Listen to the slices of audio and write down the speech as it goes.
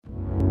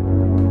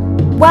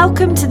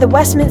Welcome to the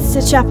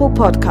Westminster Chapel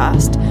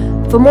podcast.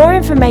 For more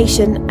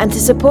information and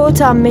to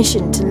support our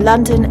mission to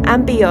London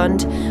and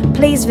beyond,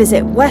 please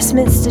visit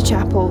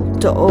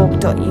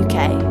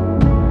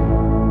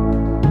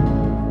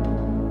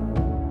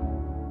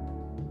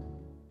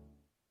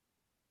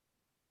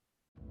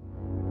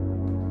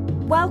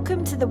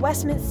Welcome to the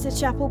Westminster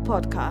Chapel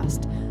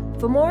podcast.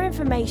 For more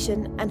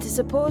information and to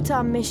support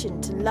our mission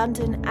to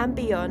London and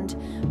beyond,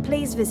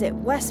 please visit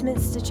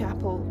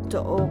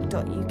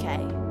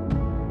westminsterchapel.org.uk.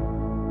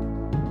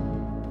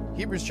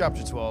 Hebrews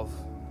chapter 12,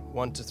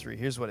 1-3.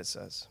 Here's what it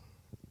says.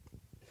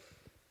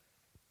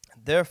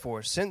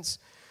 Therefore, since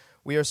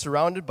we are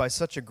surrounded by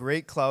such a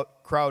great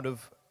cloud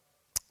of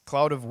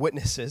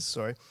witnesses,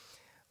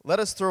 let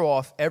us throw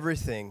off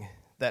everything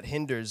that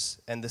hinders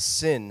and the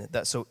sin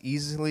that so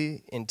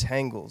easily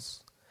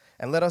entangles,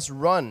 and let us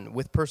run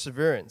with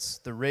perseverance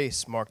the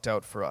race marked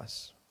out for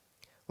us.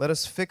 Let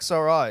us fix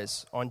our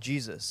eyes on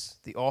Jesus,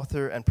 the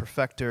author and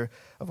perfecter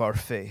of our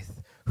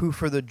faith, who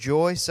for the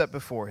joy set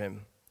before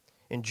him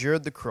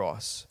endured the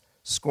cross,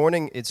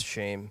 scorning its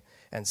shame,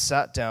 and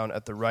sat down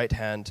at the right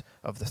hand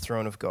of the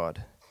throne of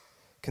God.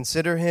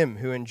 Consider him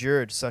who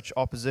endured such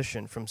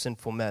opposition from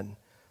sinful men,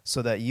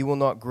 so that you will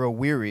not grow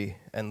weary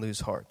and lose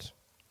heart.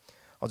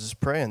 I'll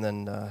just pray, and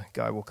then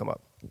Guy will come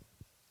up.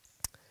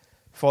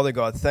 Father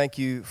God, thank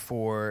you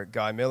for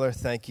Guy Miller.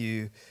 Thank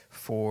you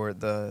for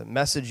the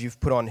message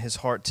you've put on his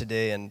heart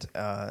today,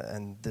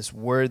 and this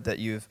word that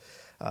you've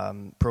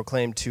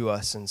proclaimed to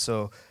us. And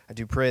so I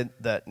do pray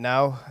that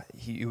now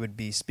you would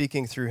be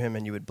speaking through him,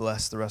 and you would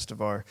bless the rest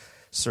of our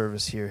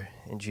service here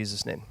in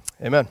Jesus' name.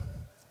 Amen.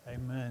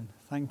 Amen.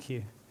 Thank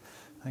you.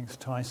 Thanks,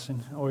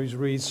 Tyson. Always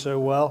reads so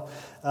well.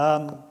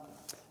 I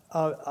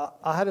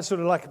had a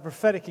sort of like a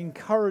prophetic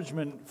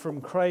encouragement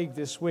from Craig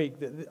this week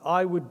that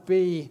I would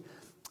be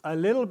a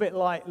little bit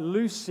like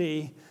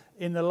Lucy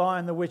in The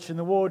Lion, the Witch, and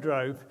the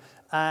Wardrobe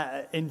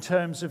in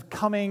terms of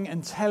coming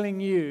and telling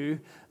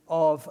you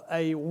of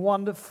a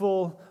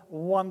wonderful,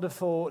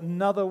 wonderful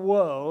another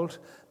world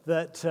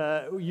that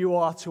you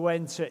are to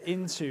enter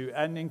into.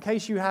 And in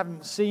case you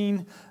haven't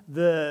seen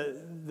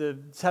the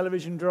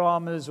television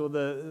dramas or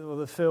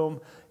the film,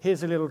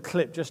 here's a little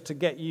clip just to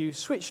get you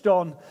switched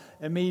on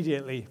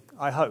immediately,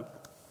 I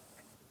hope.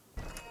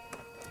 Peter,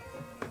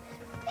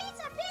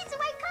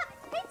 wake up!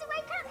 Peter,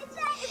 wake up! It's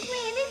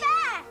really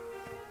there!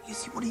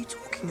 Lucy, what are you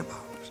talking about?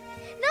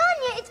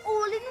 Narnia, it's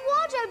all in the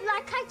wardrobe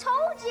like I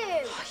told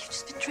you. Oh, you've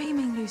just been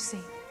dreaming, Lucy.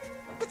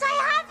 But I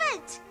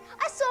haven't!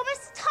 I saw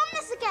Mr.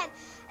 Thomas again,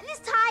 and this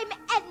time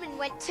Edmund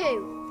went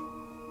too.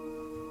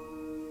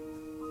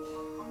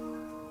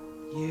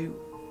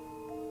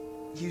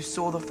 You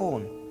saw the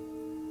fawn?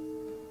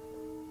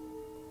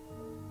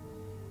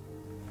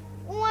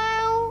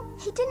 Well,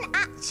 he didn't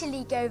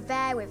actually go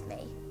there with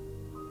me.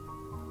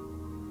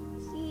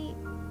 See...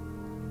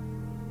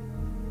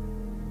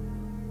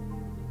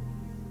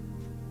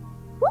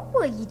 What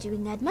were you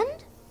doing,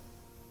 Edmund?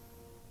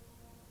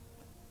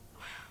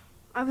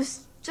 I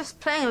was just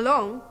playing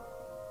along.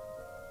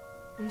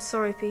 I'm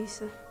sorry,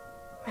 Peter.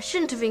 I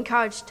shouldn't have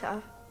encouraged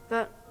her,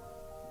 but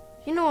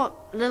you know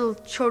what little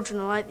children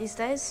are like these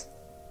days?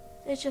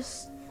 They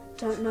just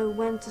don't know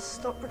when to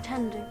stop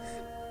pretending.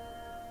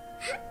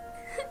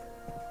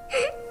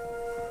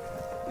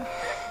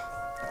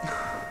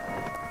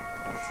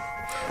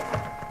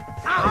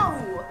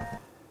 Ow!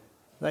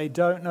 They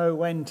don't know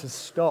when to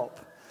stop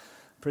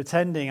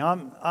pretending.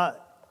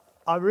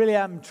 I really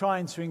am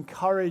trying to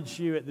encourage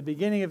you at the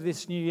beginning of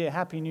this new year.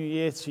 Happy New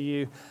Year to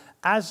you.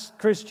 As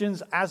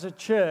Christians, as a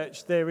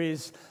church, there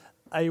is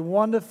a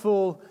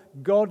wonderful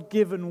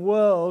God-given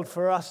world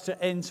for us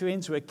to enter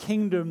into, a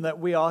kingdom that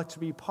we are to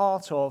be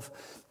part of.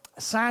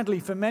 Sadly,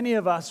 for many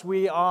of us,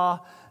 we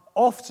are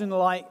often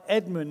like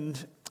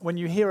Edmund. When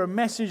you hear a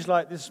message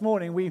like this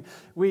morning, we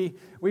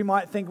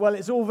might think, well,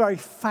 it's all very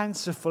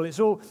fanciful. It's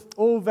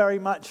all very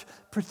much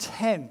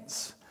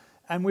pretense.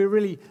 And we're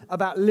really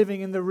about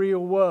living in the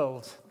real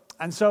world.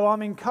 And so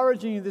I'm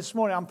encouraging you this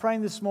morning, I'm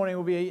praying this morning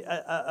will be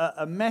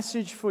a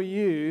message for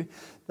you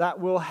that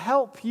will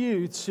help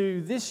you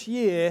to this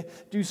year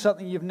do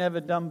something you've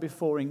never done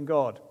before in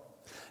God.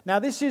 Now,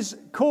 this is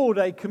called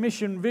a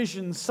Commission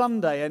Vision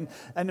Sunday, and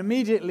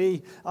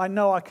immediately I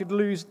know I could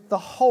lose the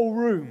whole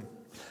room.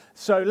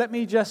 So let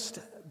me just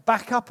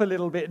back up a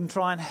little bit and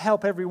try and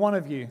help every one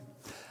of you.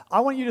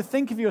 I want you to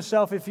think of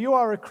yourself, if you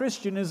are a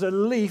Christian, as a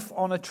leaf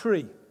on a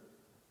tree.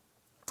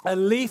 A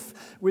leaf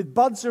with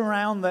buds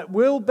around that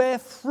will bear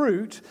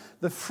fruit,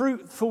 the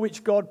fruit for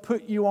which God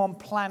put you on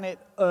planet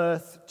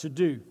Earth to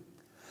do.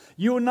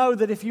 You will know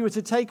that if you were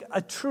to take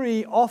a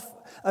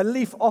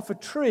leaf off a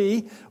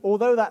tree,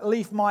 although that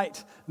leaf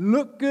might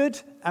look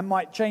good and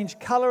might change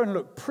color and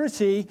look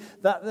pretty,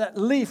 that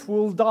leaf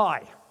will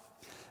die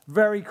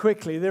very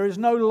quickly. There is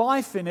no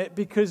life in it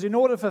because in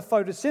order for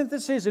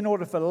photosynthesis, in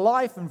order for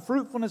life and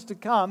fruitfulness to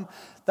come,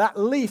 that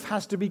leaf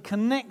has to be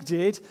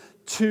connected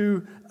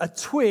to a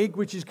twig,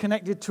 which is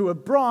connected to a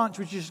branch,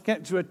 which is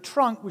connected to a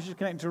trunk, which is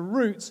connected to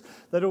roots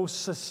that all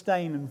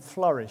sustain and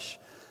flourish.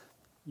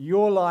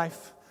 Your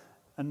life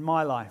and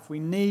my life. We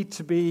need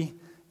to be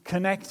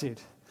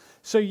connected.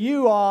 So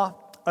you are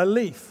a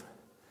leaf.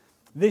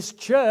 This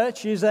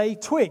church is a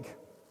twig.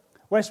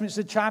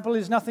 Westminster Chapel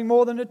is nothing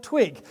more than a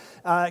twig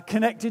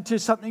connected to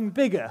something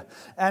bigger.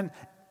 And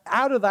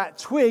out of that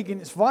twig,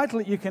 and it's vital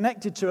that you're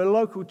connected to a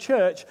local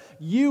church,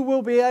 you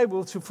will be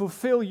able to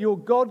fulfill your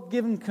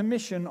God-given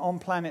commission on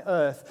planet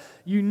Earth.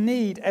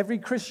 Every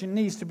Christian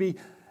needs to be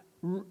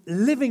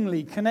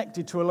livingly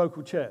connected to a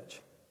local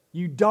church.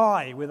 You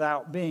die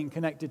without being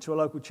connected to a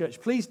local church.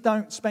 Please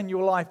don't spend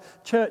your life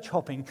church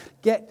hopping.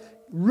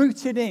 Get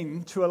rooted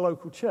into a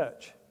local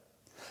church.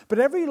 But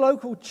every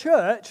local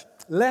church,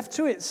 left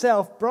to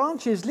itself,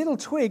 branches, little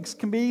twigs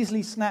can be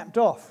easily snapped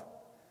off.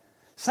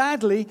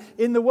 Sadly,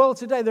 in the world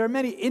today, there are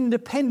many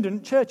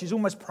independent churches,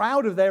 almost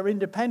proud of their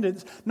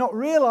independence, not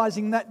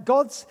realizing that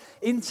God's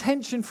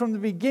intention from the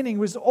beginning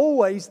was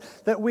always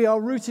that we are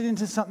rooted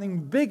into something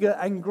bigger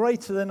and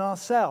greater than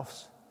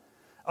ourselves.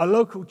 A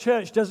local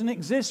church doesn't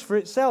exist for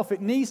itself.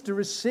 It needs to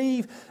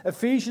receive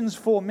Ephesians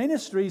 4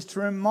 ministries to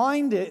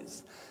remind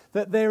it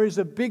that there is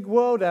a big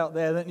world out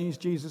there that needs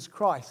Jesus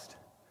Christ.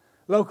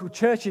 Local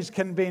churches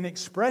can be an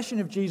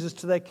expression of Jesus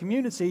to their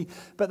community,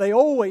 but they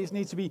always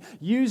need to be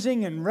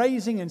using and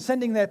raising and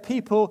sending their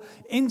people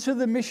into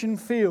the mission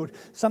field.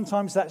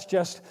 Sometimes that's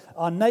just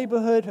our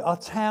neighborhood, our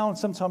town.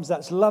 Sometimes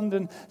that's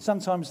London.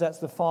 Sometimes that's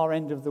the far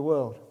end of the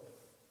world.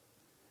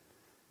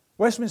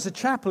 Westminster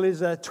Chapel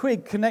is a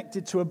twig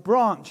connected to a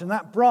branch, and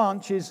that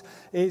branch is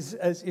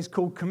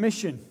called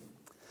Commission.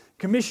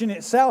 Commission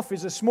itself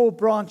is a small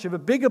branch of a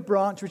bigger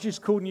branch, which is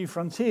called New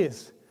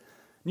Frontiers.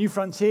 New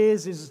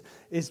Frontiers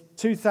is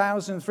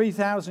 2,000,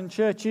 3,000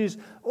 churches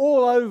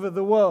all over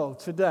the world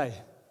today.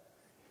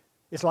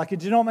 It's like a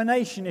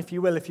denomination, if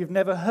you will, if you've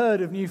never heard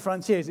of New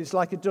Frontiers. It's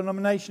like a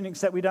denomination,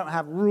 except we don't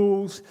have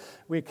rules.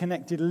 We're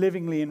connected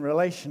livingly and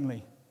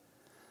relationally.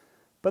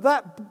 But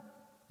that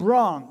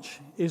branch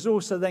is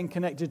also then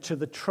connected to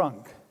the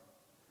trunk.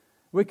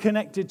 We're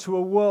connected to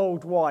a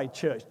worldwide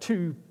church.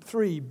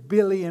 2-3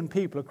 billion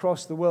people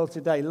across the world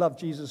today love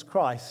Jesus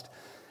Christ.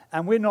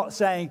 And we're not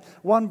saying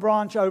one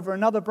branch over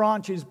another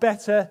branch is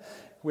better.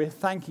 We're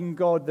thanking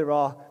God there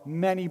are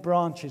many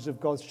branches of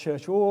God's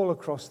church all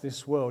across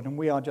this world, and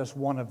we are just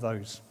one of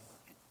those.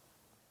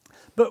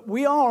 But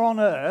we are on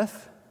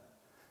earth,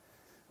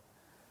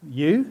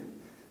 you,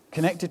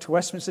 connected to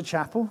Westminster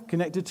Chapel,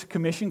 connected to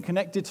Commission,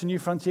 connected to New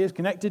Frontiers,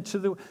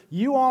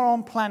 you are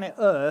on planet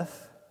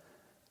Earth,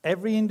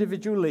 every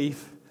individual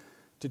leaf,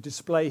 to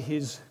display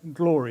His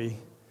glory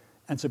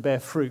and to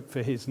bear fruit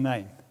for His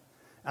name.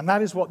 And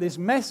that is what this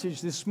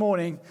message this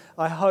morning,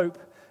 I hope,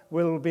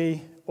 will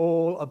be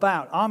all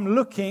about. I'm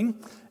looking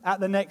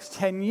at the next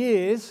 10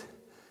 years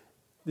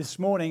this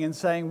morning and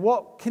saying,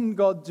 what can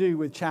God do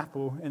with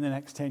Chapel in the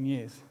next 10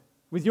 years?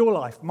 With your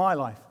life, my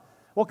life.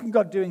 What can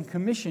God do in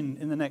Commission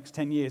in the next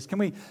 10 years? Can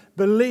we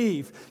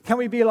believe? Can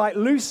we be like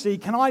Lucy?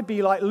 Can I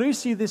be like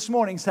Lucy this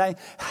morning saying,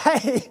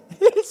 hey,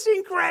 it's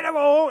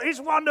incredible, it's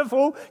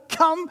wonderful,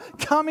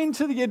 come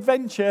into the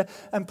adventure,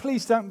 and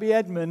please don't be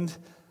Edmund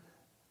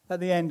at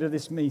the end of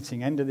this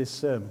meeting, end of this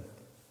sermon.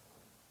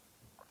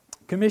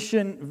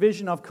 Commission,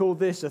 vision, I've called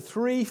this a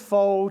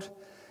threefold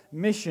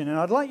mission. And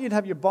I'd like you to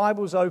have your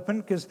Bibles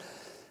open, because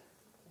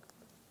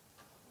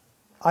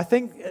I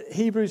think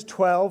Hebrews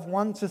 12,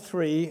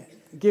 1-3,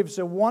 gives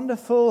a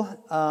wonderful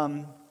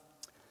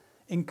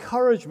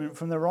encouragement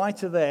from the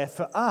writer there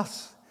for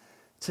us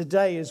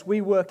today as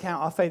we work out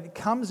our faith. It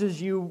comes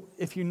as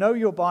if you know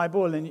your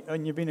Bible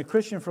and you've been a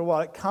Christian for a while,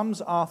 it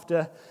comes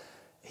after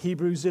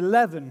Hebrews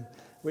 11,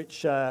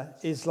 which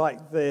is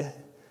like the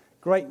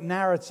great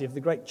narrative,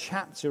 the great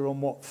chapter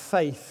on what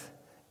faith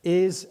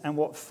is and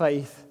what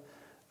faith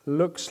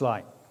looks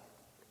like.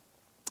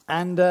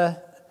 And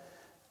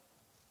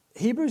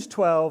Hebrews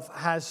 12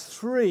 has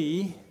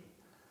 3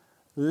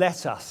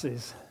 let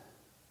uses.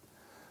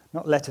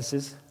 Not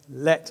lettuces,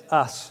 let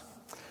us.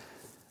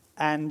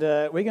 And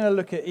we're going to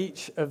look at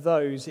each of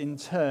those in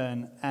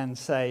turn and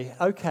say,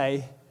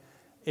 okay,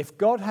 if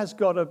God has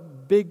got a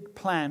big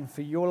plan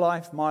for your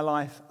life, my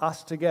life,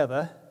 us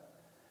together,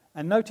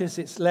 and notice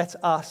it's let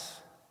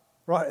us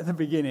right at the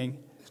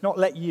beginning. It's not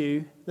let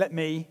you, let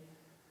me.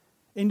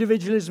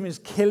 Individualism is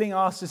killing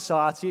our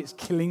society. It's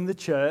killing the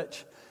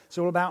church. It's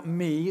all about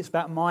me. It's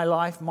about my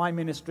life, my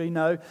ministry.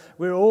 No,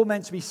 we're all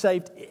meant to be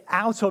saved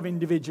out of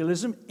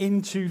individualism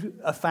into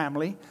a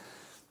family,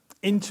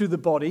 into the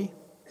body.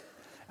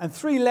 And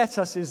 3 let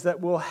uses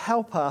that will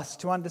help us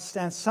to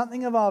understand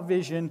something of our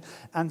vision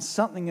and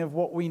something of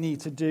what we need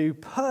to do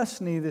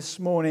personally this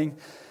morning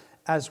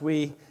as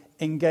we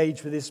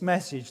engage with this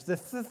message. The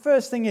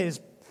first thing is,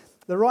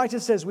 the writer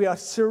says we are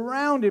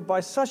surrounded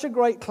by such a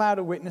great cloud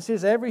of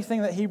witnesses,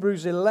 everything that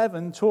Hebrews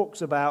 11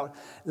 talks about.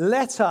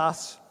 Let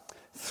us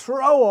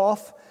throw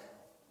off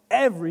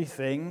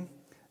everything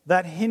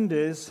that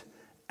hinders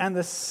and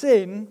the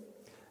sin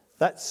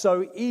that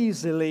so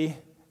easily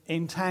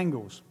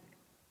entangles.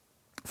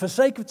 For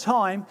sake of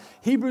time,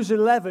 Hebrews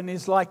 11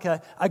 is like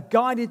a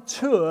guided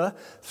tour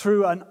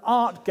through an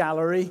art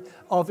gallery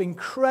of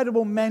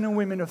incredible men and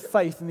women of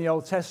faith in the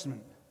Old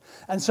Testament.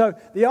 And so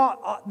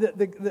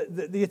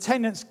the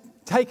attendants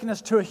taken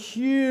us to a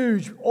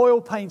huge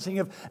oil painting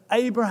of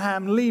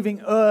Abraham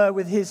leaving Ur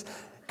with his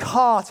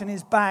cart and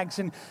his bags,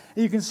 and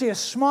you can see a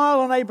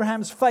smile on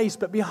Abraham's face,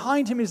 but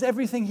behind him is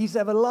everything he's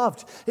ever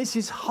loved. It's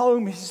his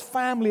home, it's his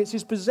family, it's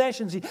his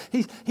possessions.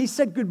 He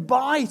said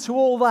goodbye to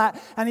all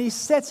that, and he's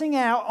setting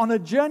out on a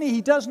journey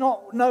he does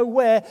not know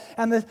where,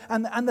 and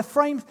the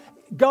frame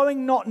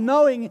Going Not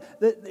Knowing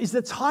that is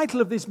the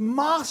title of this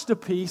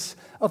masterpiece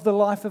of the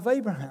life of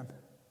Abraham.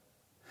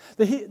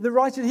 The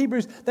writer of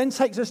Hebrews then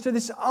takes us to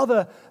this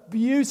other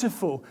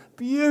beautiful,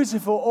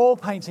 beautiful oil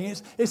painting.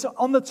 It's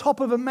on the top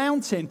of a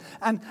mountain,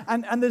 and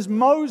there's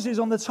Moses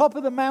on the top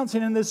of the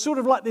mountain, and there's sort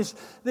of like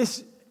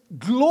this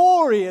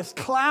glorious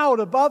cloud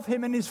above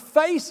him, and his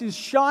face is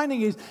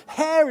shining, his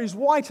hair is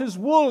white as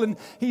wool, and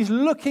he's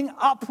looking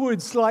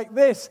upwards like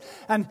this.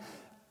 And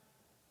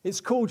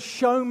it's called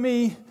Show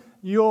Me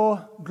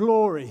Your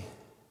Glory.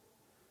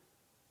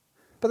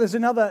 But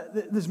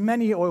there's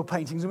many oil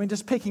paintings, and we're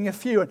just picking a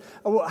few. And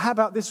how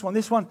about this one?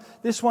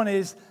 This one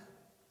is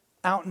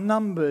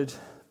outnumbered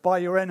by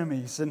your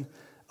enemies. And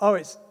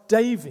it's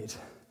David,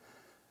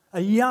 a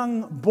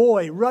young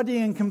boy, ruddy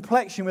in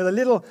complexion, with a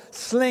little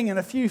sling and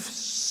a few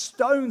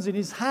stones in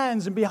his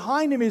hands, and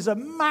behind him is a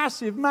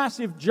massive,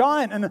 massive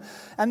giant,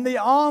 and the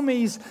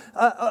armies,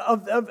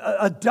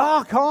 a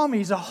dark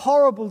armies, a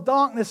horrible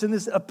darkness, and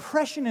there's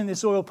oppression in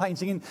this oil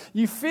painting, and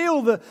you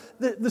feel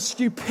the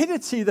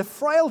stupidity, the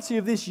frailty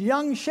of this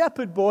young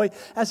shepherd boy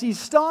as he's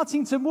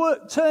starting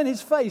to turn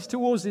his face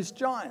towards this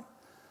giant.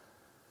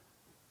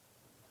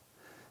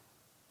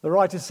 The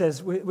writer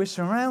says, we're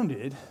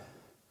surrounded.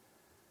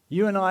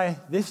 You and I,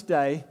 this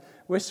day,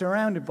 we're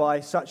surrounded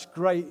by such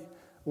great,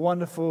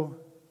 wonderful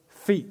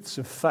feats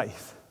of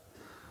faith.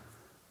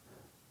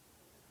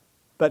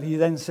 But he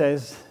then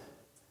says,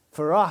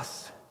 for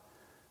us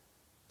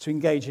to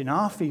engage in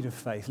our feat of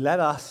faith, let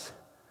us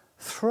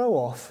throw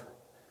off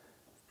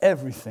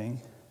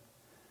everything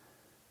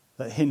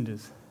that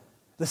hinders,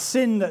 the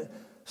sin that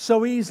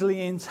so easily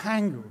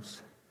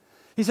entangles.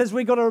 He says,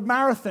 we've got a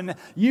marathon.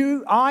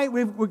 We've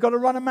got to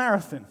run a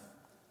marathon.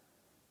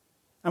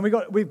 And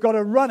we've got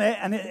to run it,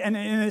 and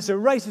it's a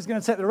race that's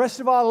going to take the rest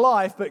of our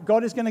life, but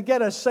God is going to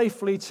get us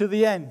safely to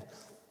the end.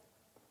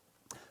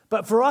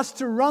 But for us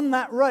to run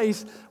that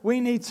race, we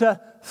need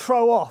to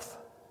throw off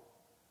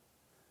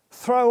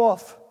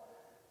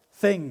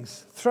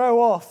things,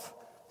 throw off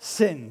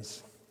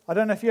sins. I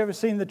don't know if you've ever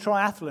seen the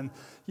triathlon.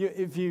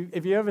 If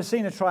you've ever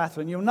seen a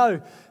triathlon, you'll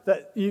know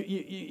that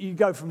you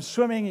go from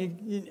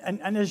swimming,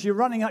 and as you're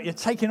running up, you're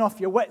taking off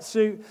your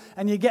wetsuit,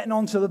 and you're getting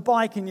onto the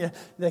bike, and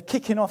they're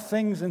kicking off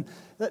things, and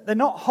they're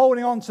not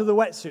holding on to the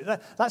wetsuit.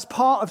 That's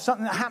part of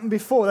something that happened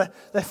before.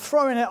 They're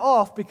throwing it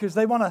off because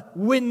they want to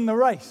win the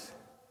race.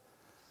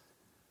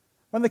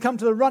 When they come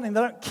to the running,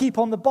 they don't keep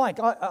on the bike.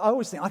 I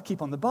always think, I'd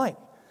keep on the bike.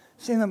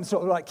 Seeing them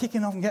sort of like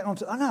kicking off and getting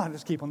onto, I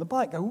just keep on the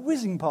bike, go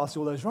whizzing past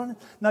all those runners.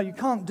 No, you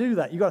can't do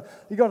that. You've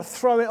got to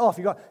throw it off.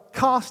 You've got to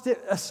cast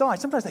it aside.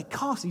 Sometimes they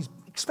cast these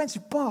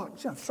expensive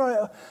bikes, throw it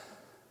off,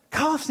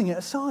 casting it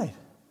aside.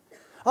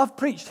 I've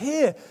preached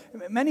here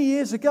many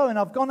years ago, and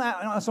I've gone out,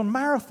 and I was on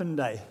marathon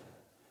day.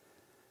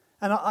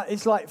 And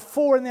it's like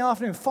 4 in the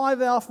afternoon, 5 in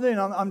the afternoon.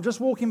 I'm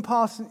just walking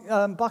past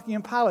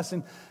Buckingham Palace,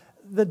 and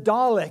the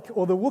Dalek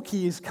or the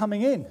Wookiee is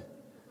coming in.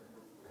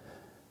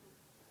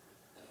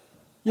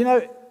 You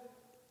know,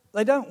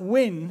 they don't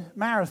win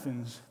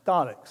marathons,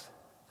 Daleks.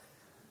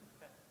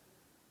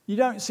 You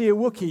don't see a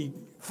Wookiee,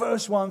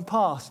 first one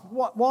past.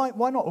 Why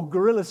not? Or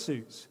gorilla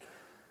suits.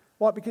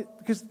 Why?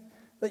 Because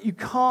that you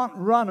can't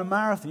run a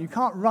marathon. You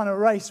can't run a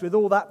race with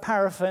all that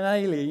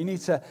paraphernalia. You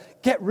need to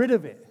get rid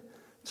of it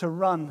to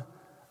run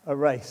a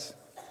race.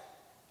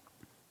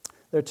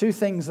 There are 2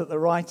 things that the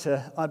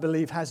writer, I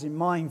believe, has in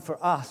mind for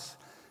us,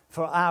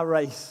 for our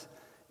race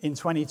in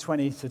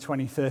 2020 to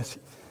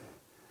 2030.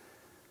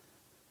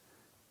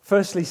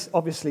 Firstly,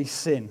 obviously,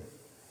 sin.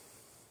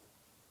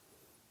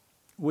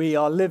 We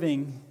are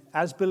living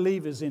as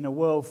believers in a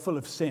world full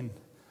of sin,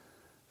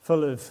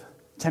 full of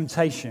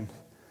temptation,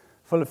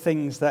 full of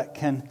things that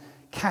can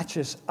catch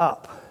us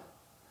up.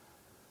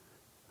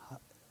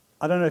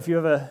 I don't know if you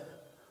ever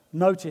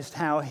noticed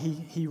how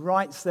he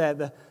writes there,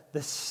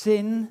 the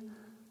sin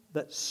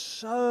that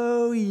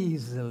so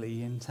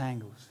easily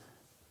entangles.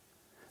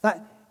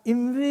 That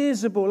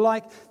invisible,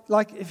 like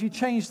if you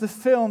change the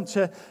film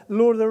to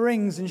Lord of the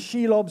Rings and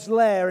Shelob's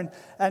lair,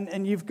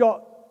 and you've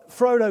got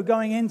Frodo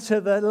going into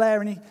the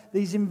lair, and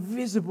these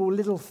invisible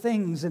little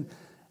things, and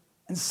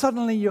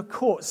suddenly you're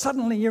caught,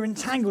 suddenly you're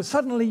entangled,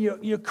 suddenly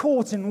you're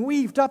caught and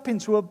weaved up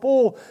into a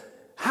ball.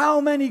 How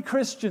many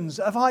Christians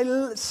have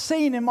I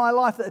seen in my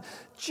life that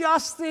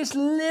just this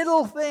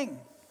little thing,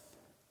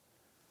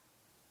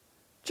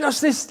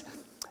 just this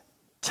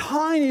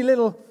tiny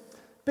little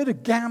bit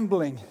of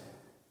gambling,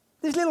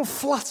 this little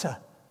flutter,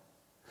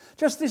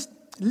 just this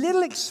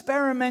little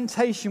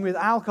experimentation with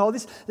alcohol,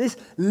 this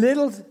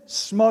little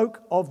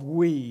smoke of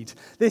weed,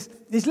 this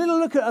little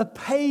look at a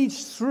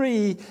page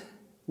 3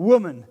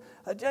 woman,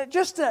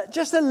 just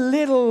a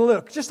little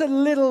look, just a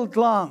little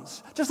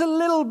glance, just a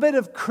little bit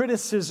of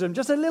criticism,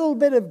 just a little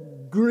bit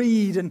of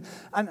greed and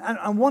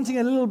wanting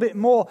a little bit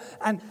more.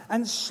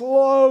 And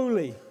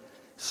slowly,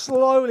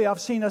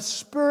 I've seen a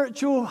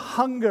spiritual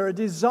hunger, a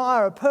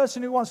desire, a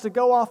person who wants to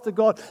go after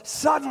God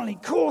suddenly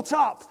caught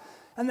up,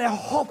 and they're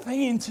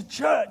hopping into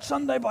church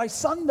Sunday by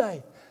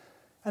Sunday.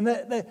 And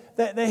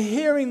they're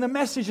hearing the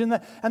message, and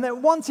they're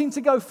wanting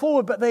to go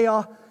forward, but they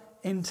are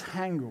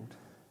entangled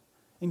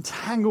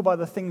by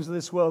the things of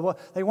this world.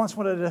 They once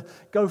wanted to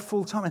go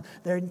full time, and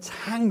they're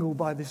entangled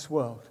by this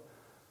world.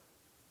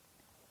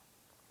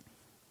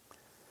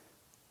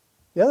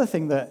 The other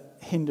thing that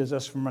hinders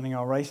us from running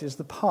our race is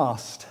the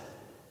past.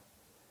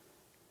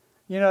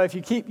 You know, if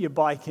you keep your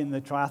bike in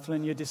the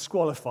triathlon, you're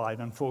disqualified,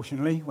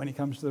 unfortunately, when it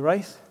comes to the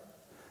race.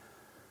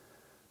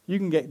 You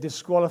can get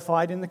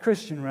disqualified in the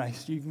Christian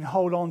race. You can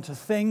hold on to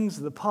things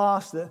of the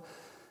past that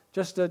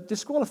just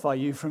disqualify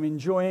you from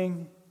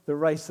enjoying the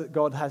race that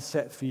God has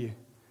set for you.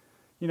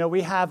 You know,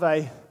 we have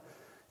an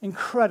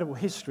incredible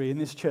history in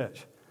this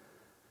church,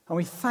 and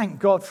we thank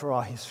God for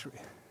our history.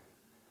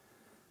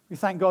 We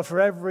thank God for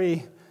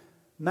every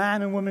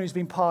man and woman who's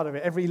been part of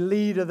it, every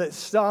leader that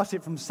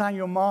started from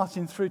Samuel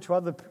Martin through to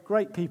other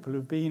great people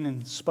who've been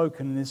and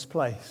spoken in this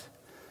place.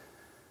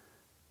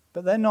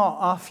 But they're not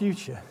our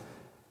future.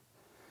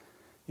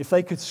 If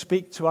they could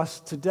speak to us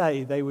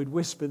today, they would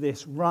whisper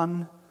this: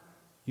 run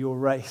your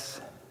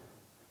race.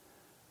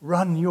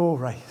 Run your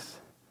race.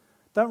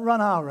 Don't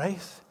run our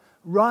race.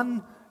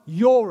 Run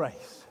your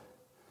race.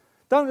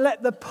 Don't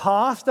let the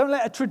past, don't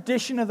let a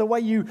tradition of the way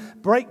you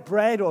break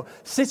bread or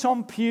sit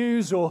on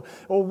pews or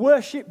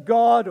worship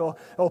God or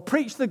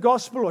preach the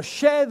gospel or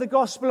share the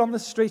gospel on the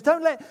streets,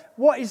 don't let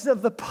what is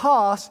of the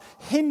past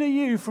hinder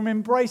you from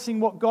embracing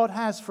what God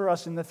has for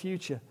us in the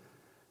future.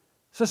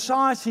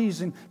 Societies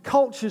and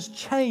cultures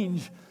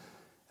change,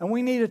 and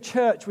we need a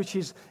church which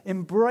is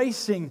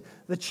embracing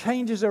the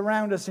changes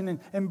around us and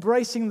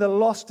embracing the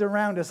lost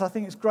around us. I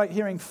think it's great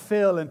hearing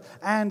Phil and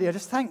Andy. I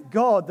just thank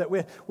God that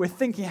we're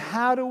thinking,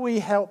 how do we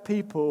help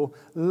people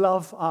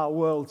love our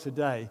world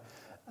today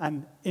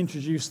and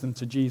introduce them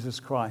to Jesus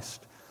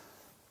Christ?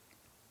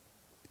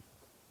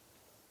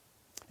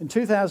 In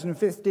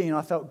 2015,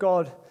 I felt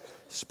God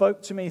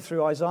spoke to me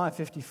through Isaiah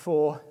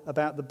 54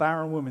 about the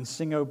barren woman,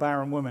 sing, O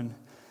barren woman,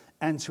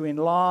 and to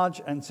enlarge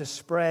and to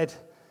spread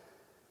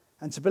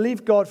and to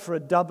believe God for a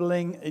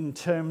doubling in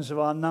terms of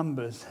our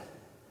numbers.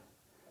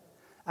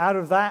 Out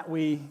of that,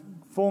 we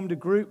formed a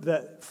group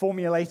that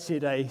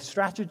formulated a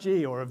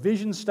strategy or a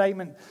vision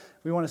statement.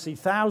 We want to see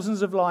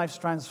thousands of lives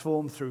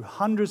transformed through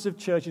hundreds of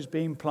churches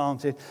being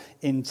planted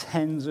in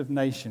tens of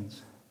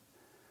nations.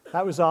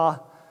 That was our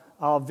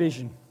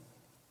vision.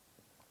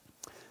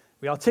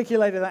 We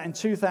articulated that in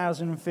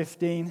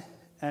 2015,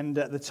 and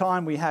at the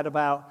time we had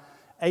about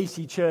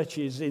 80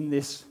 churches in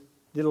this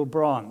little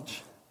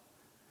branch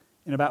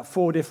in about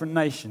 4 different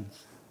nations.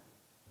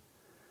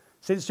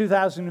 Since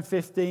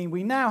 2015,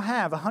 we now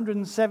have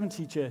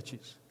 170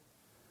 churches.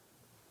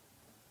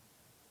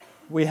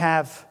 We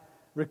have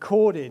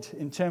recorded,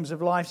 in terms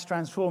of lives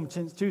transformed,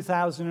 since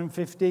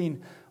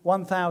 2015,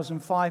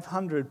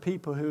 1,500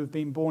 people who have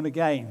been born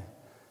again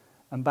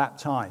and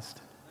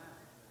baptized.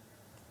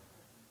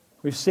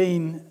 We've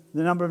seen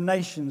the number of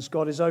nations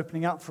God is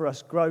opening up for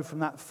us grow from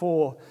that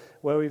 4,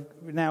 where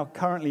we're now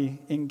currently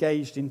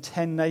engaged in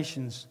 10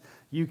 nations: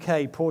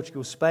 UK,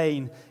 Portugal,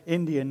 Spain,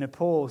 India,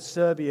 Nepal,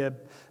 Serbia,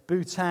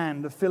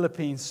 Bhutan, the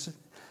Philippines,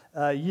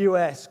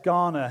 US,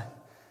 Ghana,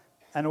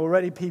 and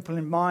already people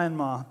in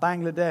Myanmar,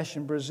 Bangladesh,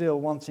 and Brazil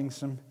wanting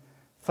some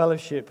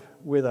fellowship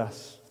with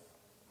us.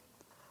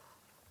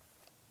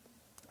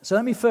 So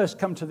let me first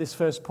come to this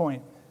first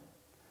point.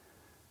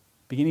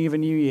 Beginning of a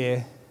new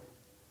year,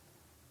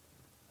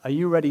 are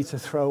you ready to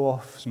throw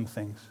off some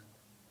things?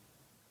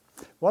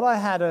 What I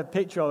had a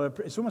picture of,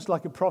 it's almost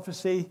like a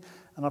prophecy,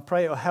 and I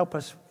pray it will help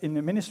us in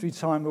the ministry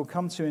time we'll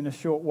come to in a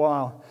short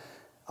while.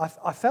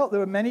 I felt there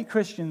were many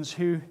Christians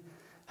who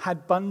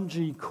had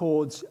bungee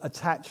cords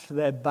attached to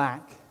their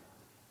back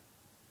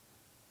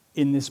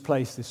in this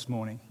place this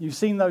morning. You've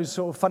seen those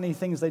sort of funny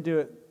things they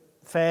do at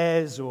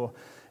fairs or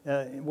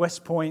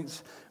West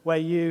Points, where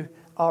you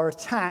are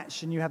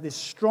attached and you have this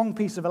strong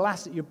piece of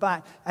elastic at your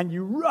back, and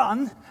you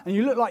run and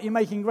you look like you're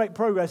making great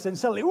progress, then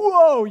suddenly,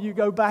 whoa, you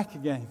go back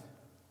again.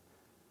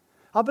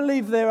 I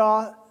believe there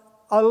are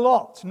a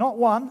lot, not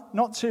one,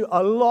 not two,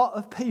 a lot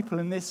of people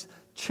in this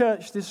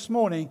church this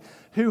morning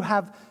who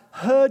have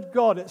heard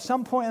God at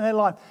some point in their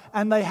life,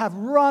 and they have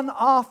run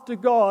after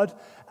God,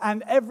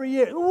 and every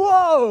year,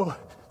 whoa,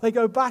 they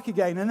go back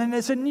again, and then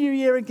it's a new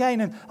year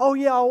again, and oh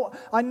yeah,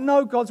 I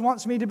know God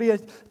wants me to be a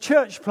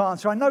church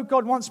planter. I know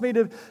God wants me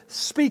to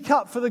speak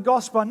up for the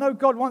gospel. I know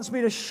God wants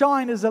me to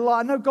shine as a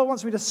light. I know God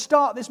wants me to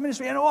start this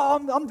ministry, and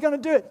I'm going to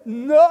do it.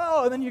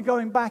 No, and then you're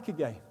going back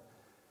again.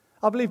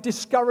 I believe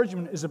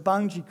discouragement is a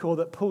bungee cord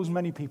that pulls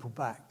many people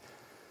back.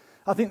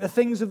 I think the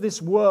things of this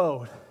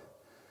world,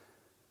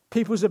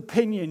 people's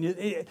opinion,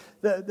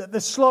 the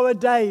slower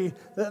day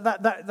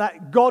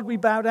that God we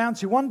bow down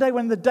to. One day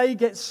when the day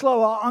gets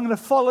slower, I'm going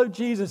to follow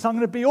Jesus. I'm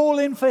going to be all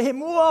in for Him.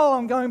 Whoa,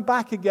 I'm going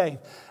back again.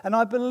 And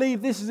I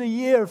believe this is a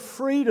year of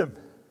freedom.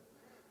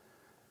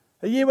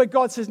 A year where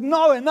God says,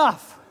 no,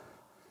 enough.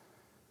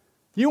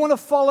 You want to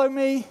follow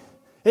me?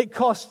 It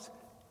costs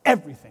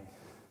everything.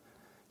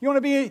 You want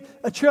to be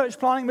a church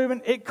planting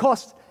movement? It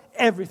costs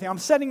everything. I'm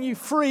setting you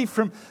free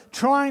from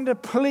trying to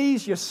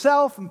please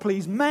yourself and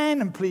please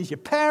men and please your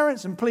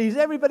parents and please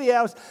everybody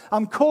else.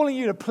 I'm calling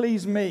you to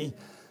please me.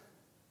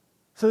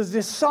 So it's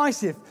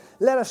decisive.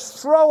 Let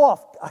us throw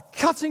off a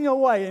cutting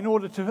away in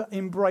order to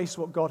embrace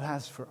what God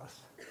has for us.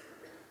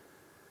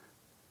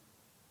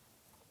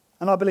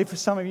 And I believe for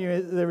some of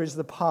you there is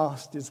the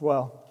past as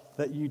well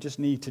that you just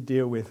need to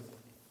deal with.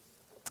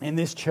 In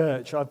this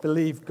church, I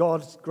believe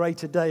God's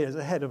greater day is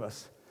ahead of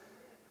us.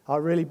 I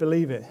really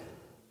believe it.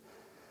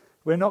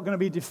 We're not going to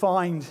be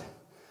defined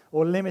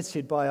or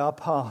limited by our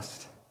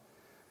past.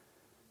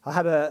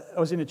 I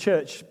was in a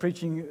church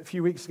preaching a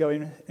few weeks ago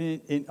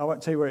in I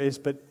won't tell you where it is,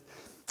 but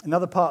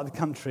another part of the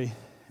country.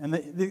 And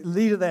the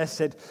leader there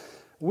said,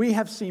 we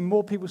have seen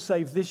more people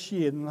saved this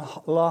year than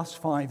the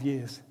last 5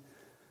 years.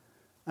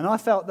 And I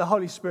felt the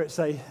Holy Spirit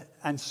say,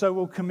 and so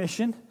will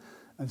Commission,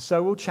 and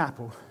so will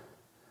Chapel.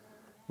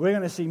 We're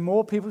going to see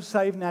more people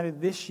saved and added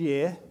this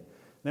year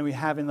than we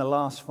have in the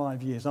last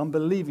 5 years. I'm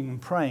believing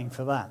and praying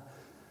for that.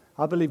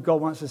 I believe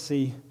God wants to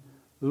see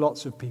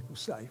lots of people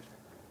saved.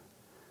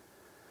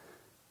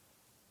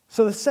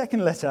 So the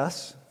second let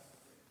us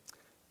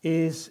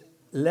is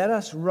let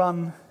us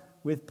run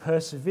with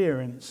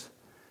perseverance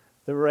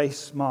the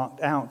race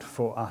marked out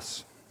for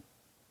us.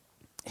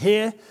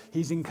 Here,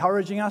 he's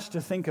encouraging us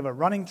to think of a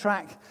running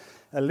track,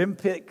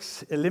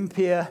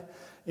 Olympia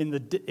in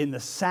the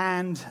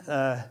sand,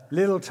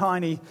 little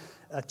tiny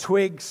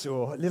twigs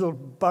or little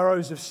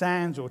burrows of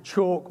sand or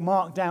chalk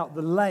marked out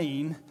the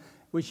lane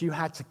which you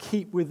had to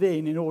keep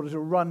within in order to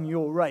run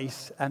your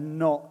race and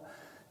not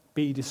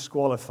be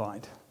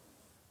disqualified.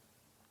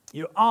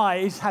 Your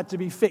eyes had to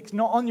be fixed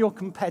not on your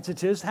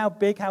competitors, how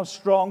big, how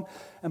strong,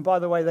 and by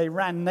the way, they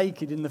ran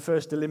naked in the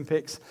first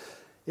Olympics.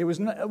 It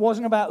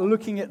wasn't about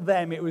looking at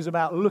them, it was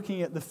about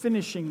looking at the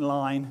finishing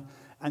line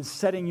and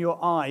setting your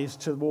eyes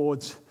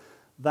towards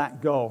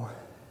that goal.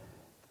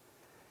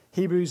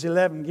 Hebrews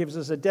 11 gives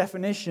us a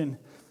definition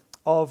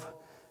of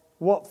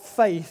what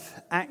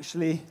faith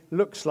actually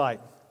looks like.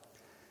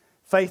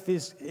 Faith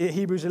is,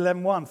 Hebrews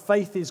 11:1,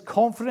 faith is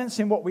confidence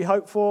in what we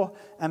hope for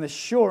and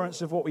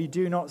assurance of what we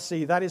do not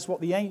see. That is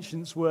what the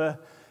ancients were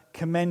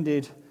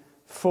commended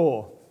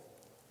for.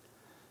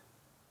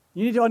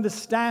 You need to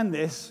understand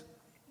this.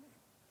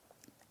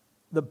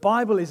 The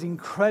Bible is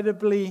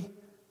incredibly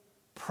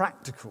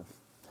practical.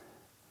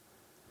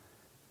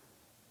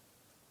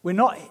 We're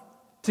not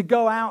to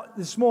go out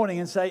this morning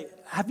and say,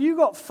 have you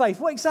got faith?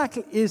 What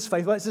exactly is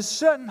faith? Well, it's a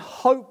certain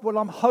hope, what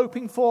I'm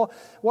hoping for,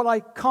 what I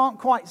can't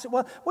quite...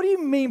 Well, what do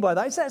you mean by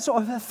that? Is that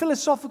sort of a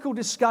philosophical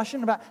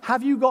discussion about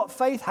have you got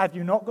faith? Have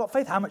you not got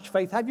faith? How much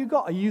faith have you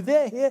got? Are you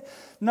there here?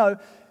 No.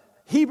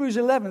 Hebrews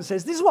 11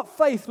 says this is what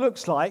faith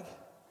looks like.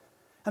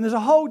 And there's a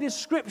whole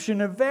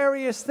description of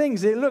various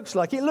things it looks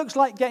like. It looks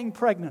like getting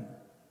pregnant.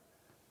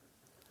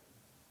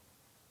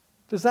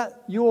 Does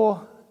that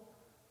your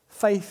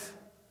faith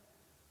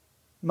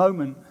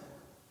moment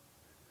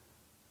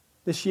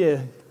this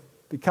year,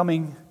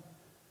 becoming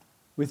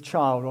with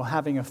child or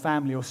having a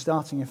family or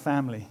starting a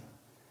family?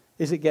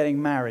 Is it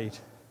getting married?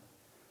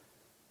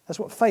 That's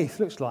what faith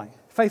looks like.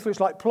 Faith looks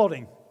like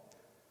plodding.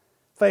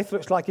 Faith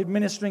looks like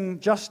administering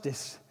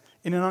justice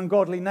in an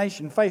ungodly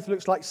nation. Faith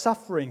looks like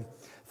suffering.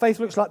 Faith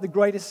looks like the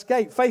great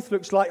escape. Faith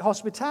looks like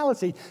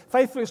hospitality.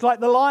 Faith looks like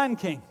the Lion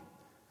King.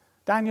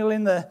 Daniel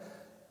in the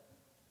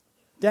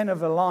den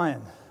of a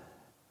lion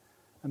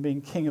and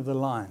being king of the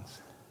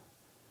lions.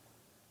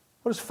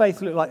 What does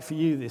faith look like for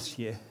you this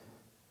year?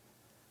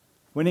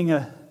 Winning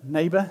a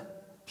neighbor,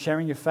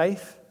 sharing your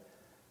faith,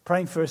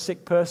 praying for a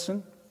sick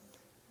person,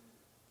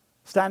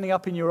 standing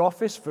up in your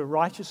office for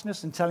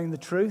righteousness and telling the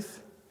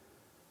truth,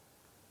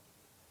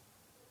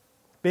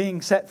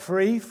 being set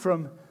free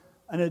from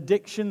an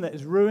addiction that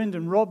has ruined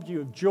and robbed you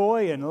of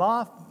joy and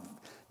laugh,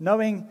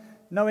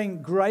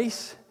 knowing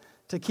grace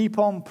to keep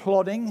on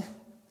plodding.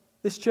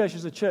 This church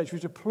is a church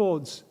which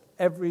applauds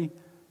every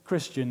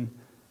Christian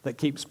that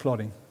keeps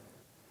plodding.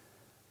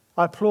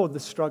 I applaud the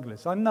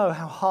strugglers. I know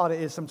how hard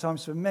it is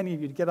sometimes for many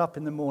of you to get up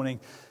in the morning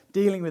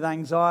dealing with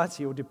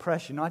anxiety or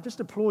depression. I just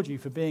applaud you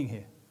for being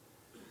here.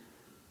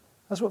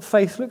 That's what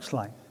faith looks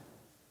like.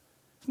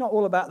 It's not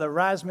all about the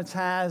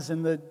razzmatazz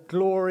and the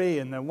glory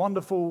and the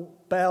wonderful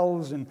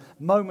bells and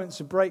moments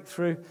of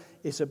breakthrough.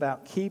 It's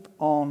about keep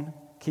on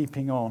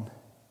keeping on.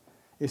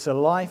 It's a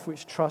life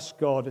which trusts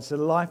God. It's a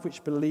life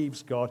which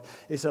believes God.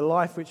 It's a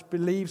life which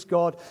believes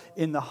God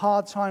in the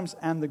hard times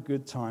and the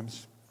good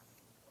times.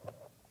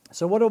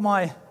 So what am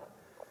I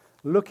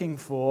looking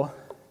for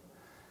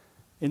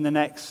in the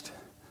next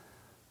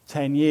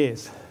 10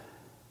 years?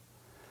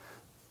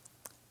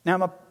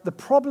 Now, the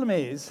problem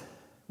is,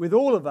 with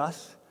all of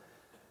us,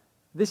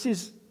 this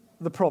is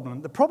the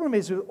problem. The problem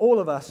is with all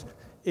of us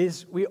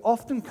is we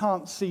often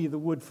can't see the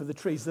wood for the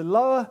trees. The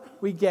lower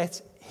we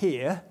get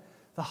here,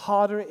 the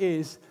harder it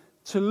is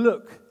to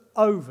look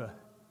over.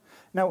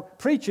 Now,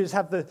 preachers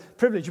have the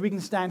privilege, we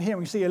can stand here and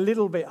we see a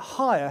little bit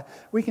higher.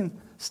 We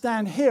can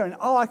stand here and,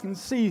 I can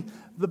see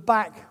the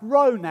back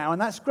row now,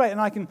 and that's great,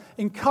 and I can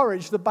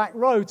encourage the back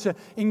row to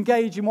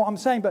engage in what I'm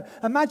saying. But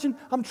imagine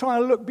I'm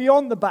trying to look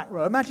beyond the back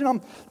row. Imagine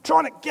I'm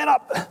trying to get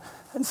up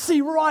and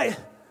see right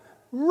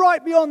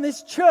beyond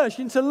this church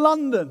into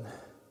London.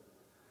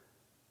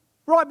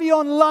 Right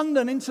beyond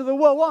London into the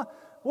world.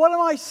 What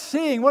am I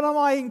seeing? What am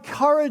I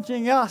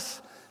encouraging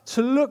us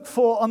to look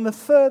for on the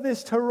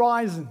furthest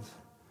horizons?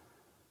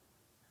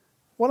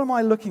 What am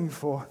I looking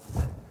for?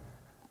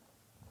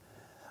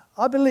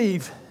 I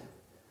believe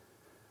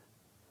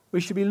we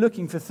should be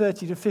looking for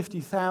 30 to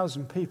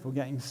 50,000 people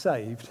getting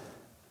saved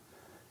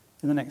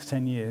in the next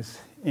 10 years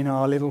in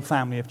our little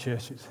family of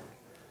churches.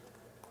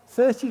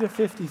 30 to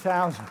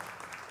 50,000.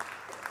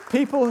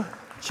 People,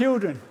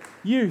 children,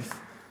 youth,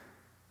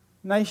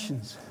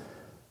 nations.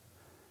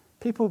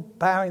 People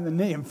bowing the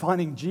knee and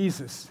finding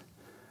Jesus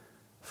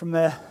from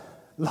their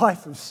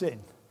life of sin.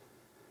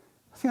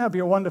 I think that would be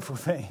a wonderful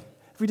thing.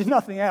 If we did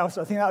nothing else,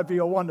 I think that would be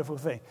a wonderful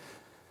thing.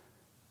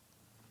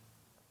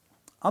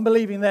 I'm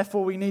believing,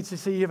 therefore, we need to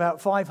see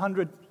about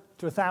 500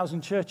 to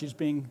 1,000 churches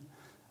being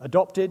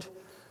adopted,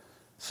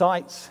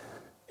 sites,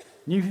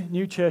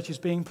 new churches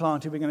being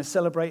planted. We're going to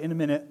celebrate in a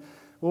minute,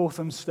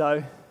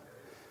 Walthamstow.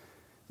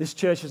 This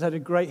church has had a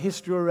great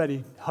history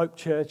already, Hope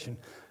Church and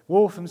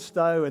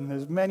Walthamstow, and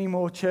there's many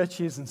more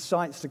churches and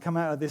sites to come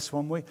out of this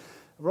one.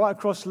 Right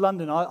across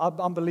London,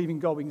 I'm believing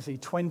God we can see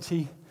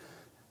 20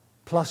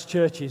 plus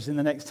churches in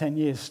the next 10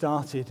 years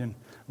started and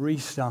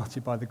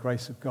restarted by the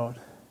grace of God.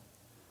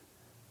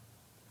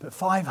 But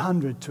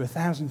 500 to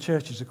 1,000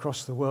 churches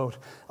across the world.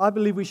 I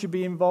believe we should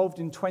be involved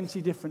in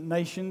 20 different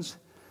nations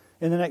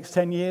in the next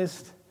 10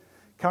 years.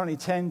 Currently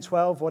 10,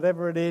 12,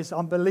 whatever it is.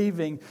 I'm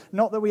believing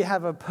not that we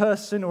have a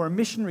person or a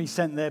missionary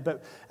sent there,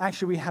 but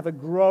actually we have a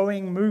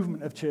growing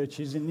movement of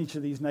churches in each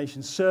of these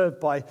nations served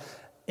by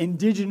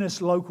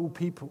indigenous local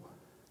people.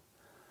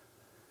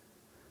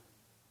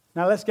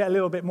 Now let's get a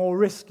little bit more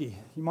risky.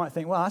 You might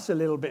think, well, that's a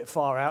little bit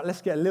far out.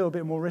 Let's get a little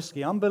bit more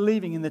risky. I'm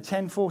believing in the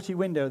 1040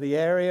 window, the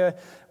area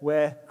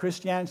where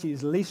Christianity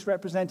is least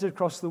represented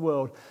across the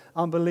world.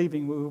 I'm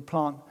believing we will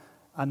plant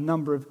a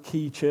number of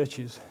key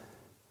churches.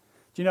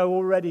 Do you know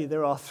already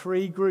there are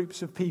 3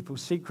 groups of people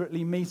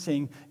secretly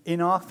meeting in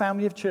our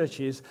family of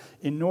churches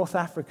in North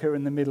Africa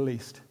and the Middle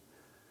East?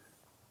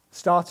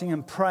 Starting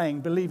and praying,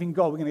 believing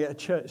God, we're going to get a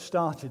church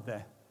started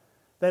there.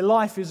 Their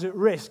life is at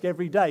risk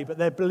every day, but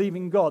they're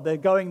believing God. They're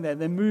going there.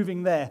 They're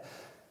moving there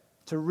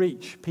to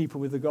reach people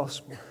with the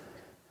gospel.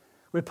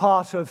 We're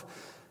part of,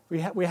 we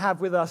have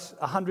with us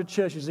 100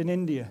 churches in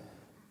India,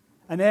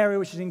 an area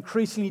which is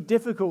increasingly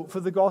difficult for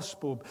the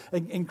gospel,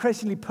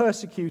 increasingly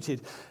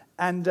persecuted,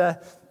 and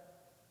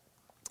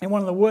in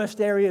one of the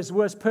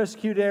worst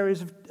persecuted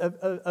areas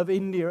of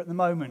India at the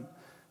moment,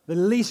 the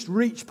least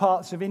reached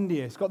parts of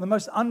India. It's got the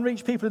most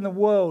unreached people in the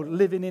world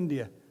live in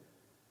India.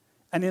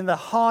 And in the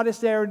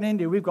hardest area in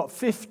India, we've got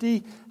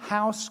 50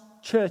 house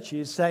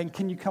churches saying,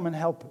 can you come and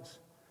help us?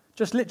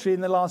 Just literally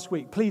in the last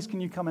week, please can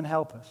you come and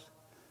help us?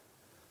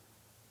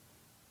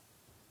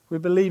 We're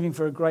believing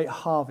for a great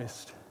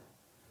harvest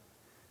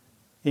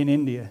in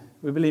India.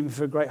 We're believing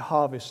for a great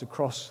harvest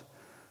across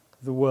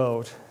the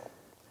world.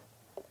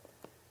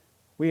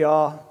 We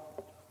are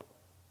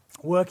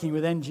working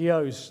with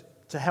NGOs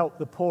to help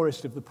the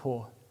poorest of the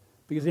poor,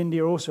 because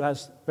India also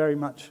has very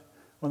much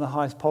one of the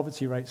highest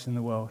poverty rates in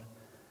the world.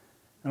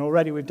 And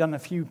already we've done a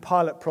few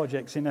pilot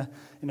projects in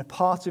a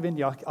part of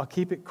India. I'll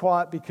keep it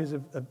quiet because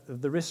of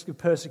the risk of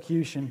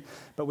persecution,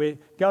 but we're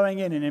going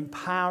in and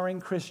empowering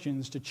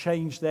Christians to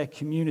change their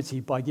community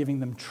by giving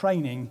them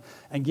training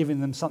and giving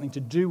them something to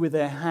do with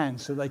their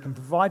hands so they can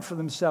provide for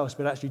themselves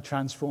but actually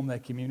transform their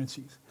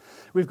communities.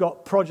 We've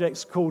got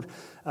projects called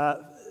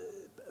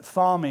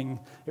Farming.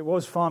 It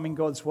was Farming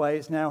God's Way.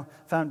 It's now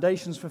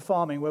Foundations for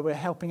Farming, where we're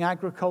helping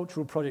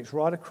agricultural projects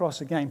right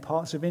across, again,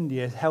 parts of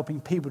India,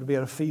 helping people to be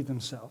able to feed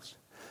themselves.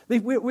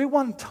 We're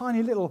one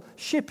tiny little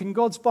ship in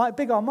God's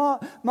big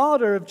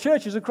armada of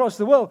churches across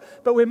the world,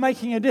 but we're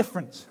making a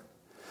difference.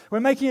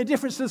 We're making a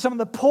difference to some of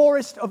the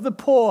poorest of the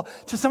poor,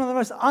 to some of the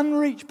most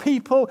unreached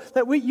people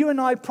that you and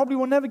I probably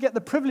will never get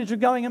the privilege of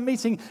going and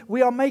meeting.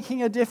 We are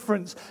making a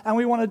difference, and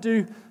we want to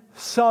do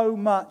so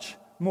much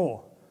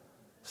more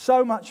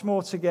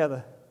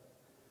together.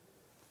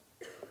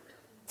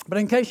 But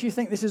in case you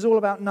think this is all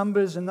about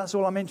numbers and that's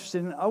all I'm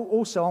interested in,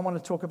 also I want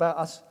to talk about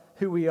us,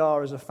 who we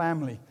are as a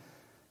family.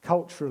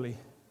 Culturally,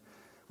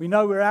 we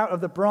know we're out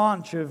of the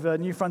branch of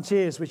New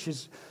Frontiers, which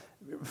is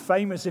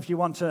famous, if you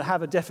want to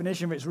have a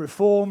definition, it's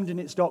reformed in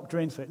its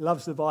doctrine, so it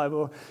loves the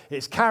Bible.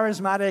 It's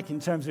charismatic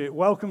in terms of it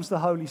welcomes the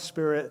Holy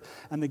Spirit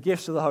and the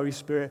gifts of the Holy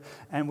Spirit,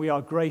 and we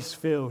are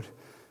grace-filled.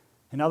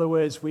 In other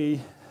words,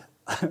 we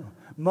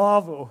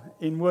marvel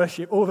in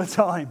worship all the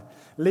time.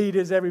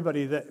 Leaders,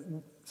 everybody, that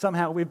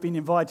somehow we've been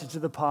invited to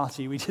the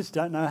party. We just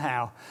don't know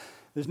how.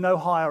 There's no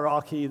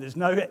hierarchy. There's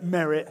no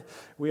merit.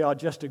 We are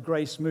just a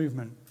grace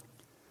movement.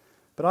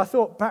 But I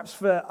thought perhaps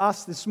for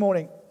us this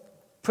morning,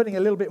 putting a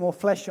little bit more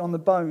flesh on the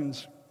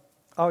bones,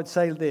 I would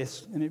say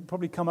this, and it'd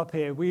probably come up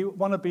here. We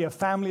want to be a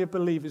family of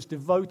believers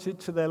devoted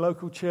to their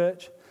local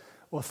church,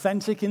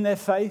 authentic in their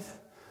faith,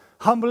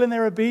 humble in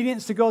their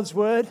obedience to God's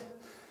word,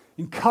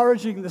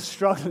 encouraging the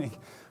struggling,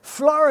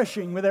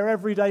 flourishing with their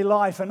everyday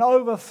life, and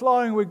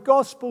overflowing with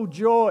gospel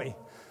joy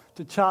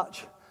to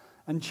touch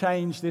and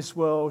change this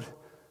world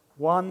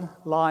one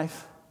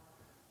life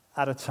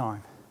at a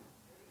time.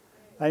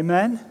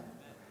 Amen?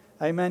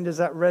 Amen. Does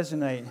that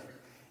resonate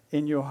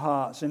in your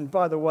hearts? And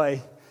by the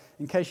way,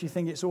 in case you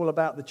think it's all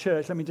about the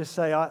church, let me just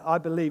say I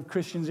believe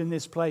Christians in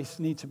this place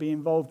need to be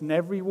involved in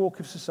every walk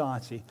of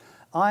society.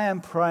 I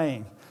am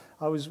praying.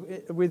 I was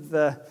with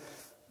a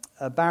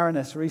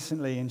Baroness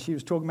recently, and she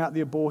was talking about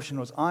the abortion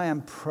laws. I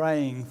am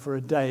praying for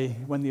a day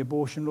when the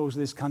abortion laws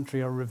of this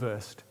country are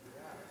reversed,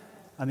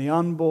 and the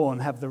unborn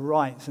have the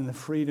rights and the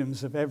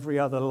freedoms of every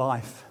other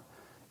life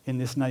in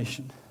this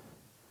nation.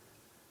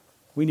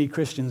 We need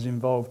Christians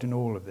involved in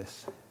all of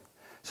this.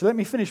 So let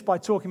me finish by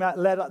talking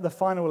about the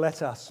final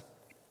let us.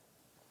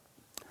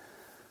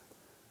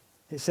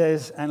 It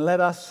says, and let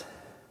us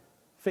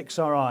fix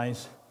our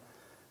eyes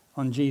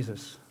on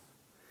Jesus,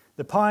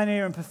 the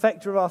pioneer and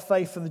perfecter of our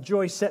faith. For the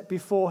joy set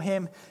before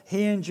him,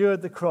 he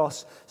endured the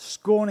cross,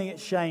 scorning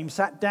its shame,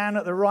 sat down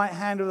at the right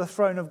hand of the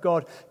throne of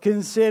God.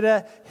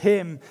 Consider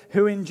him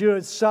who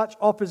endured such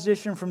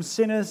opposition from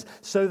sinners,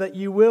 so that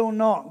you will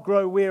not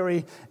grow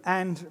weary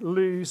and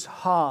lose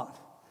heart.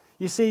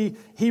 You see,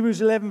 Hebrews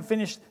 11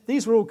 finished,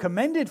 these were all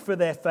commended for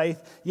their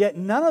faith, yet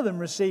none of them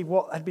received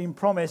what had been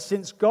promised,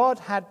 since God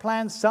had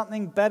planned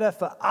something better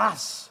for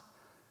us,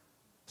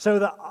 so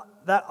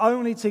that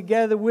only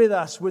together with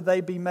us would they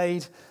be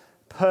made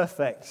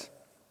perfect.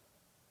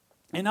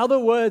 In other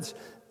words,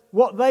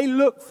 what they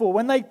look for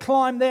when they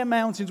climb their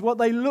mountains, what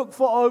they look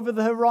for over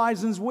the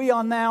horizons, we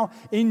are now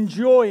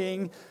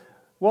enjoying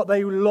what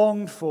they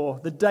longed for,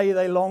 the day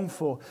they longed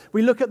for.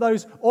 We look at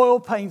those oil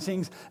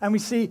paintings and we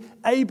see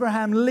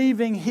Abraham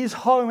leaving his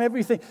home,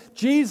 everything.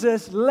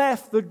 Jesus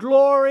left the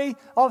glory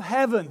of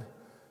heaven.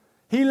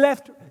 He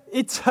left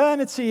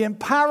eternity and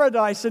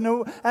paradise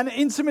and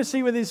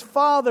intimacy with his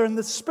Father and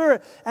the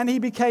Spirit, and he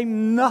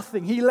became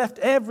nothing. He left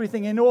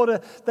everything in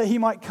order that he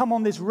might come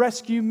on this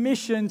rescue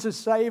mission to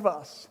save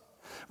us.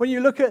 When you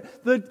look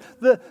at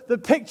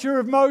the picture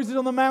of Moses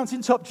on the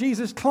mountaintop,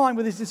 Jesus climbed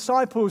with his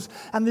disciples,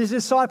 and his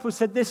disciples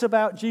said this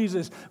about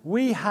Jesus: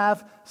 we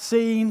have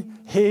seen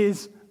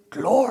his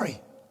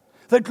glory.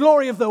 The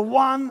glory of the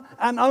one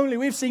and only.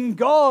 We've seen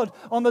God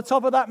on the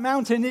top of that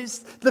mountain. It's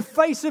the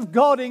face of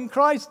God in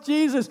Christ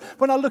Jesus.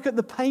 When I look at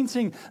the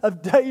painting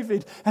of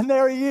David, and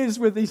there he is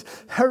with these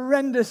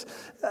horrendous,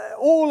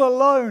 all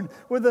alone,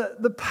 with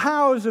the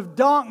powers of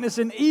darkness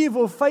and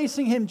evil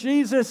facing him.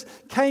 Jesus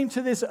came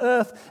to this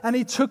earth and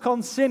he took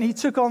on sin. He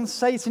took on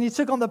Satan. He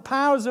took on the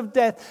powers of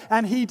death,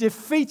 and he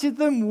defeated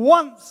them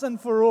once and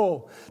for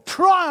all,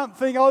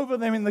 triumphing over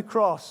them in the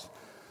cross.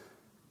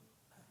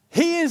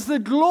 He is the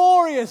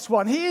glorious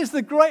one. He is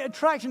the great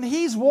attraction.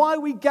 He's why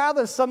we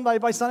gather Sunday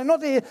by Sunday.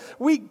 Not to hear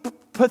weak,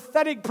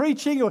 pathetic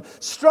preaching or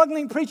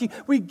struggling preaching.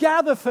 We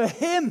gather for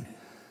him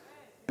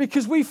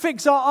because we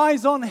fix our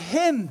eyes on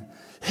him.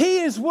 He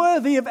is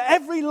worthy of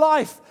every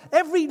life,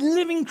 every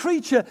living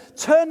creature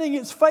turning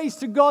its face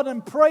to God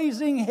and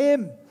praising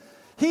him.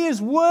 He is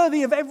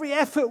worthy of every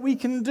effort we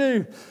can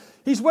do.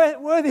 He's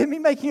worthy of me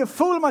making a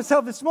fool of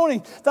myself this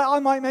morning that I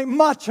might make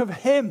much of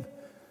him.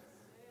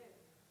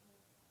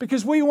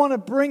 Because we want to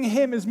bring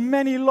him as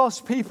many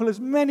lost people,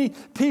 as many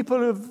people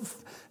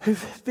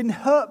who've been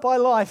hurt by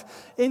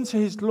life into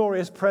his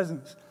glorious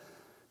presence.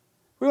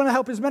 We want to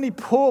help as many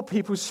poor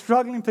people,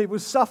 struggling people,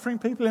 suffering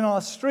people in our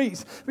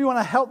streets. We want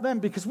to help them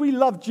because we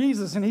love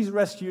Jesus and he's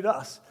rescued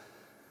us.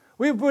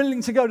 We're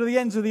willing to go to the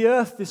ends of the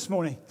earth this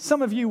morning.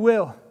 Some of you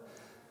will.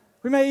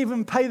 We may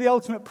even pay the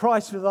ultimate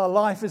price with our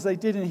life as they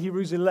did in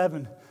Hebrews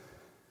 11.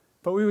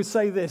 But we would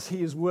say this: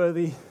 he is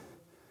worthy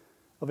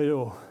of it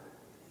all.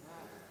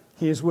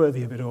 He is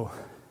worthy of it all.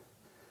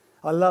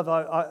 I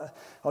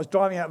was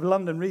driving out of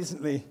London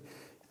recently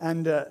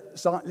and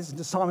listened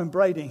to Simon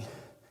Brady.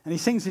 And he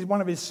sings one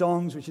of his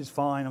songs, which is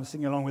fine. I'm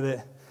singing along with it.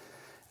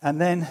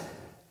 And then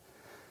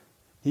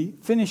he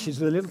finishes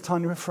with a little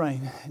tiny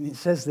refrain. And it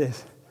says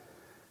this: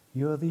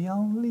 you're the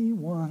only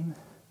one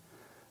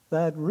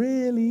that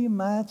really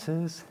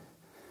matters.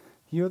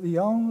 You're the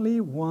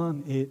only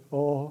one. It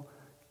all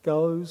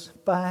goes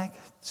back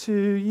to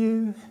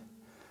you.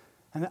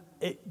 And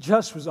it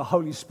just was a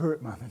Holy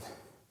Spirit moment.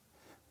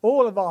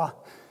 All of our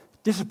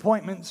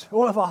disappointments,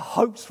 all of our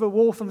hopes for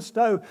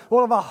Walthamstow,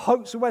 all of our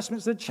hopes for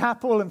Westminster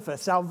Chapel and for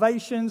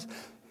salvations,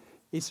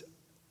 it's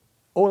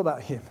all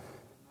about him.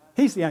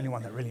 He's the only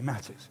one that really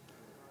matters.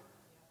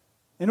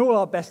 In all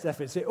our best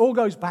efforts, it all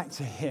goes back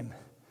to him.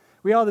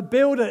 We either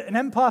build an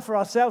empire for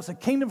ourselves, a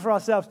kingdom for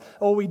ourselves,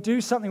 or we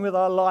do something with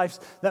our lives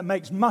that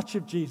makes much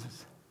of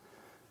Jesus.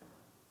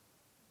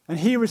 And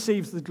he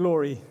receives the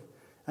glory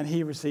and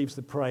he receives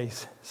the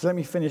praise. So let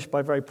me finish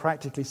by very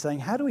practically saying,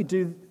 how do we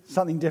do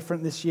something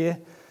different this year?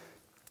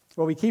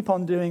 Well, we keep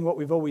on doing what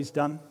we've always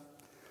done: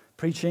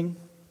 preaching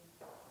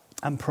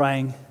and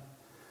praying,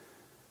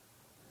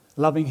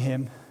 loving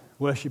him,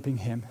 worshipping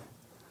him,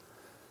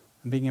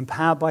 and being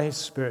empowered by his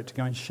Spirit to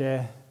go and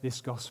share this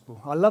gospel.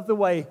 I love the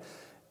way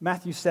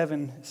Matthew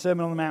 7,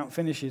 Sermon on the Mount,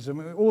 finishes. I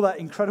mean, all that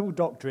incredible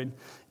doctrine.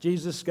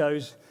 Jesus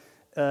goes,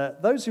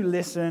 those who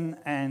listen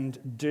and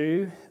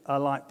do are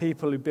like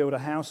people who build a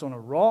house on a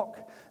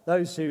rock.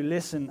 Those who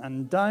listen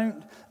and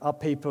don't are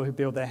people who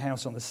build their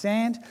house on the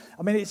sand.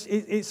 I mean,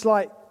 it's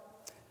like,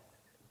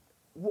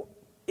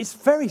 it's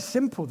very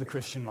simple, the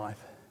Christian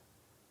life.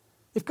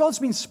 If God's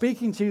been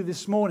speaking to you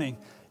this morning,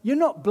 you're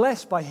not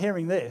blessed by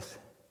hearing this.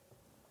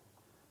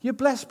 You're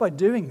blessed by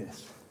doing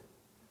this.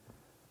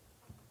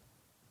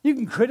 You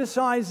can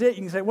criticize it.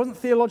 You can say it wasn't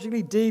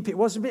theologically deep. It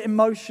was a bit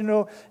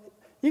emotional.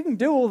 You can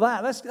do all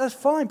that. That's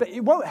fine, but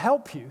it won't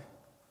help you.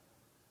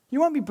 You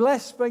won't be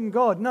blessed by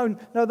God. No,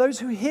 those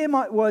who hear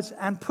my words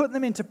and put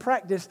them into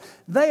practice,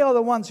 they are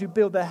the ones who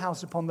build their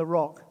house upon the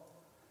rock.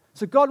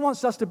 So God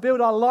wants us to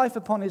build our life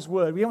upon his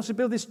word. He wants to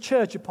build this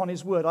church upon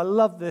his word. I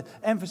love the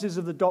emphasis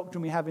of the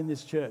doctrine we have in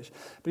this church.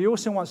 But he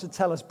also wants to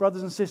tell us,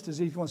 brothers and sisters,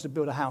 he wants to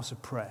build a house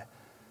of prayer.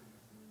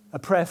 A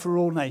prayer for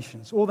all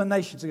nations. All the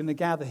nations are going to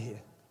gather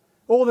here.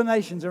 All the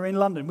nations are in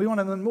London. We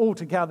want them all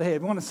to gather here.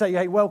 We want to say,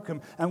 hey,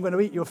 welcome, and we're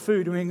going to eat your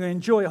food, and we're going to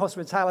enjoy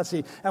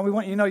hospitality, and we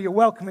want you to know you're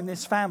welcome in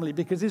this family,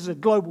 because this is a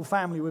global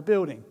family we're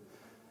building.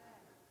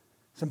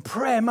 So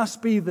prayer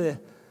must be the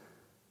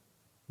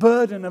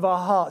burden of our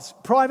hearts.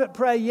 Private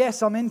prayer,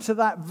 yes, I'm into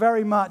that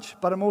very much,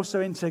 but I'm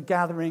also into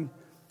gathering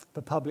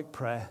for public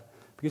prayer.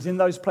 Because in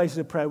those places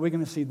of prayer, we're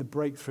going to see the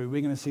breakthrough.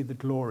 We're going to see the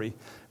glory.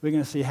 We're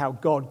going to see how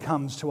God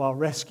comes to our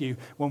rescue.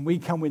 When we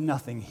come with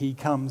nothing, he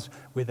comes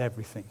with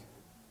everything.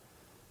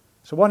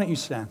 So why don't you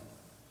stand?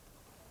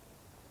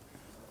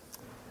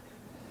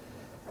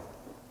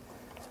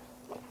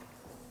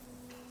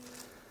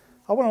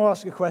 I want to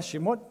ask a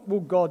question. What will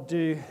God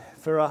do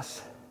for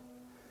us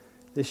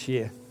this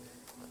year?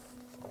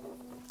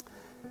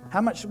 How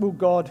much will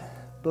God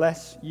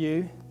bless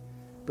you,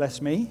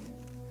 bless me,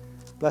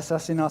 bless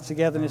us in our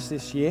togetherness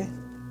this year?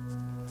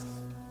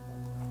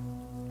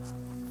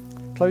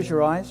 Close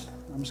your eyes.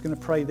 I'm just going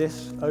to pray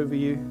this over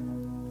you.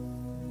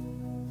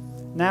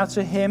 Now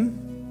to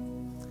him,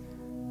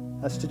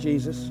 that's to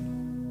Jesus,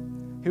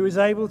 who is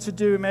able to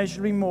do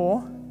immeasurably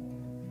more,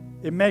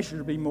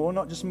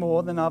 not just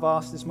more than I've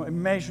asked this morning,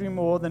 immeasurably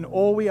more than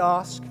all we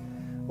ask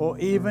or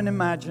even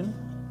imagine,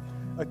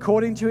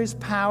 according to his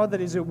power that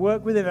is at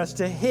work within us.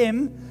 To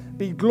him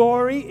be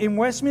glory in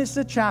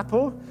Westminster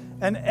Chapel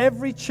and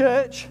every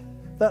church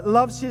that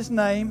loves his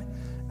name,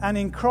 and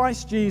in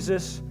Christ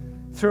Jesus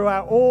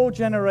throughout all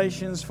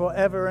generations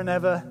forever and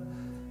ever.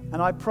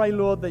 And I pray,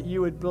 Lord, that you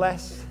would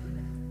bless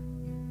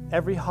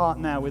every heart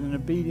now with an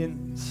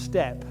obedient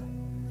step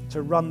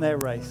to run their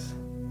race.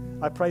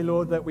 I pray,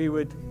 Lord, that we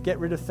would get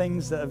rid of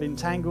things that have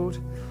entangled.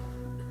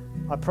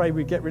 I pray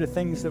we'd get rid of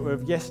things that were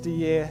of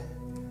yesteryear.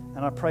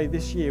 And I pray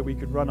this year we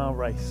could run our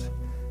race.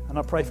 And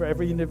I pray for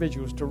every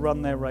individual to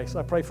run their race.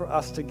 I pray for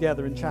us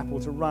together in chapel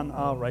to run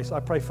our race. I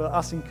pray for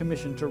us in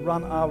commission to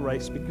run our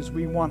race, because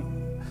we want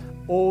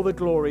all the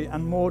glory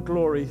and more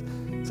glory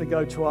to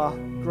go to our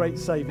great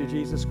Savior,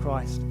 Jesus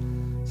Christ.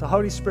 So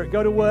Holy Spirit,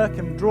 go to work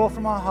and draw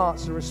from our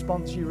hearts the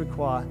response you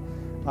require.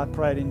 I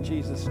pray it in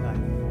Jesus'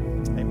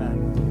 name.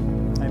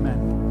 Amen. Amen.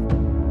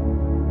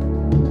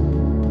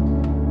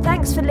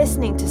 Thanks for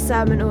listening to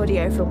sermon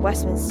audio from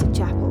Westminster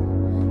Chapel.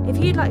 If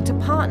you'd like to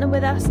partner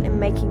with us in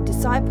making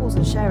disciples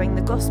and sharing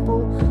the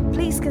gospel,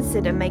 please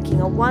consider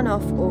making a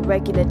one-off or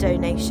regular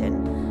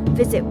donation.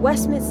 Visit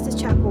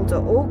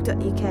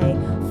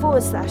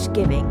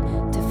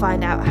westminsterchapel.org.uk/giving to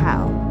find out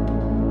how.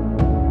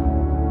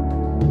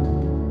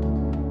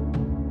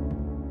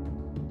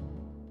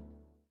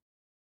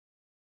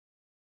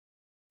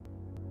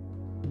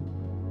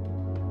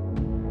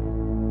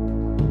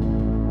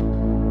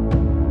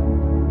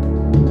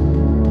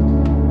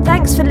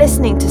 Thanks for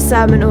listening to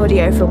sermon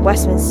audio from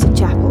Westminster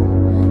Chapel.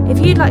 If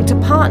you'd like to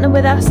partner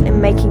with us in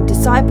making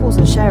disciples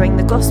and sharing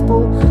the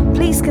gospel,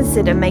 please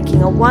consider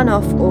making a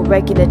one-off or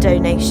regular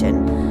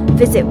donation.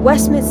 Visit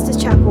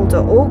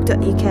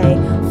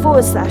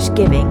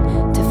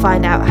westminsterchapel.org.uk/giving to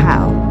find out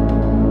how.